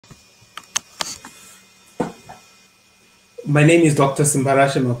My name is Dr.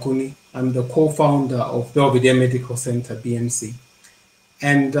 Makuni. I'm the co-founder of Belvedere Medical Center, BMC.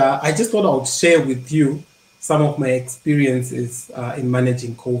 And I just thought I would share with you some of my experiences in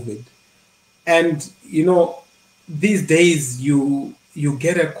managing COVID. And, you know, these days you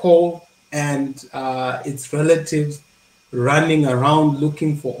get a call and it's relatives running around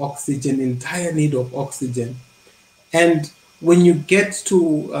looking for oxygen, in dire need of oxygen. And when you get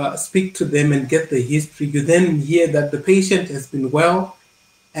to speak to them and get the history, you then hear that the patient has been well,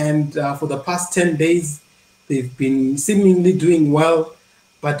 and for the past 10 days, they've been seemingly doing well,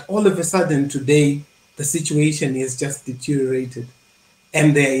 but all of a sudden today, the situation has just deteriorated,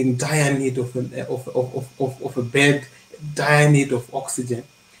 and they're in dire need of a bed, dire need of oxygen.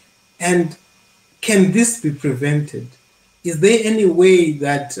 And can this be prevented? Is there any way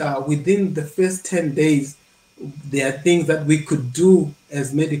that within the first 10 days, there are things that we could do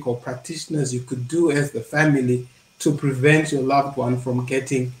as medical practitioners, you could do as the family to prevent your loved one from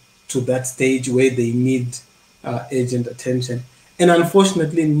getting to that stage where they need urgent attention? And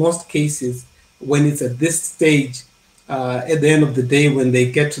unfortunately, in most cases, when it's at this stage, at the end of the day, when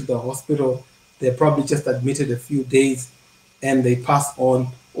they get to the hospital, they're probably just admitted a few days and they pass on,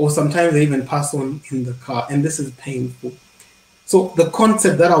 or sometimes they even pass on in the car, and this is painful. So the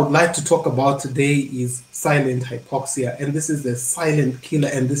concept that I would like to talk about today is silent hypoxia, and this is a silent killer,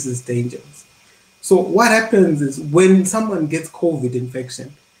 and this is dangerous. So what happens is when someone gets COVID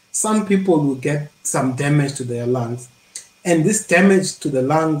infection, some people will get some damage to their lungs, and this damage to the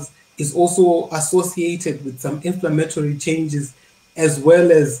lungs is also associated with some inflammatory changes, as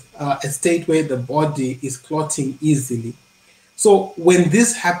well as a state where the body is clotting easily. So when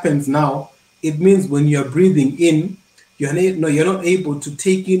this happens now, it means when you're breathing in, you're not able to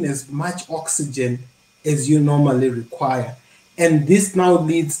take in as much oxygen as you normally require. And this now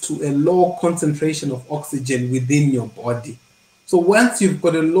leads to a low concentration of oxygen within your body. So once you've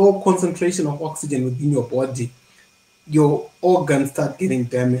got a low concentration of oxygen within your body, your organs start getting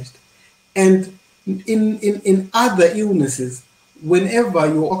damaged. And in other illnesses, whenever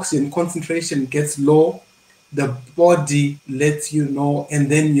your oxygen concentration gets low, the body lets you know, and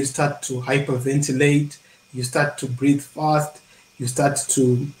then you start to hyperventilate, you start to breathe fast, you start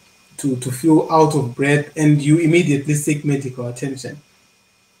to feel out of breath, and you immediately seek medical attention.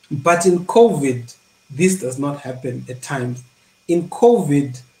 But in COVID, this does not happen at times. In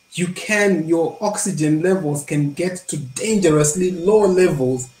COVID, your oxygen levels can get to dangerously low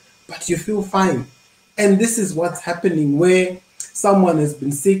levels, but you feel fine. And this is what's happening where someone has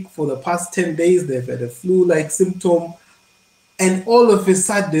been sick for the past 10 days, they've had a flu-like symptom, and all of a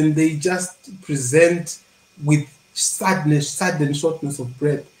sudden they just present with sudden shortness of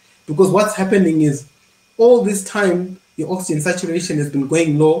breath. Because what's happening is all this time, your oxygen saturation has been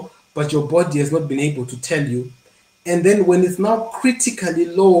going low, but your body has not been able to tell you. And then when it's now critically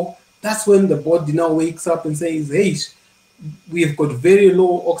low, that's when the body now wakes up and says, hey, we've got very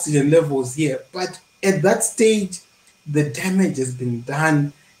low oxygen levels here. But at that stage, the damage has been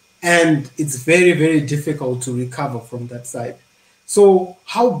done, and it's very, very difficult to recover from that side. So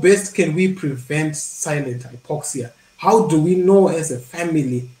how best can we prevent silent hypoxia? How do we know as a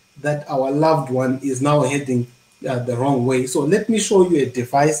family that our loved one is now heading the wrong way? So let me show you a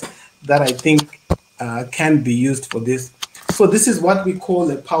device that I think can be used for this. So this is what we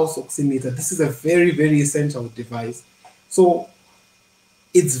call a pulse oximeter. This is a very, very essential device. So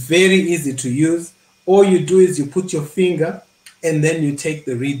it's very easy to use. All you do is you put your finger and then you take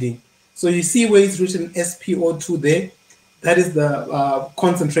the reading. So you see where it's written SpO2 there? That is the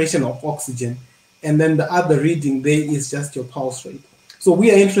concentration of oxygen. And then the other reading there is just your pulse rate. So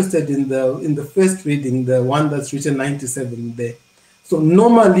we are interested in the first reading, the one that's written 97 there. So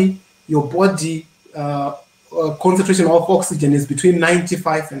normally your body concentration of oxygen is between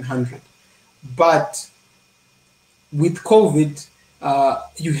 95 and 100. But with COVID,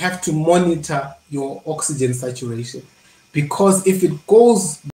 you have to monitor your oxygen saturation, because if it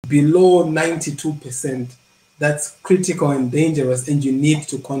goes below 92%, that's critical and dangerous, and you need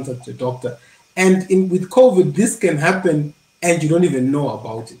to contact your doctor. And with COVID, this can happen and you don't even know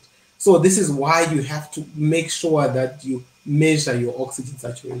about it. So this is why you have to make sure that you measure your oxygen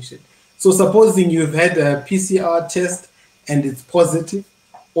saturation. So supposing you've had a PCR test and it's positive,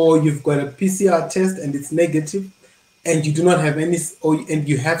 or you've got a PCR test and it's negative, and you do not have any, and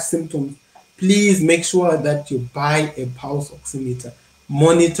you have symptoms, please make sure that you buy a pulse oximeter.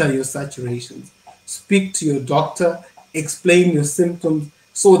 Monitor your saturations. Speak to your doctor, explain your symptoms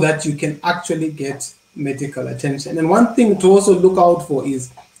so that you can actually get medical attention. And one thing to also look out for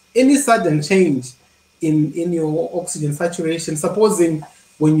is any sudden change in your oxygen saturation. Supposing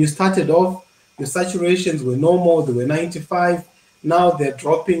when you started off, your saturations were normal, they were 95, now they're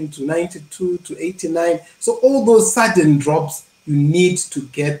dropping to 92 to 89. So all those sudden drops, you need to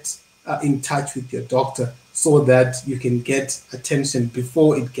get in touch with your doctor so that you can get attention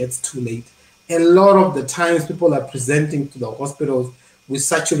before it gets too late. A lot of the times people are presenting to the hospitals with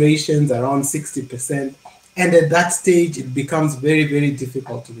saturations around 60%, and at that stage it becomes very, very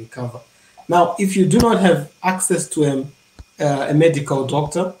difficult to recover. Now, if you do not have access to a medical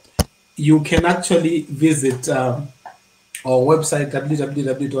doctor, you can actually visit our website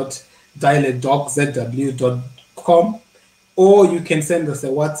www.dialetdoczw.com, or you can send us a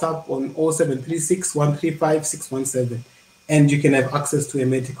WhatsApp on 0736 135 617, and you can have access to a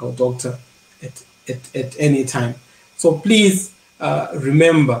medical doctor at any time. So please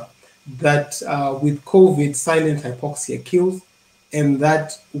remember that with COVID, silent hypoxia kills, and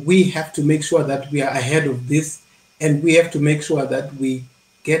that we have to make sure that we are ahead of this, and we have to make sure that we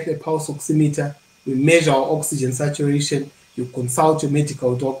get a pulse oximeter, we measure our oxygen saturation, you consult your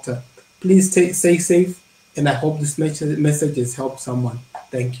medical doctor. Please stay safe, and I hope this message has helped someone.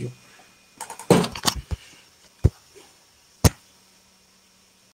 Thank you.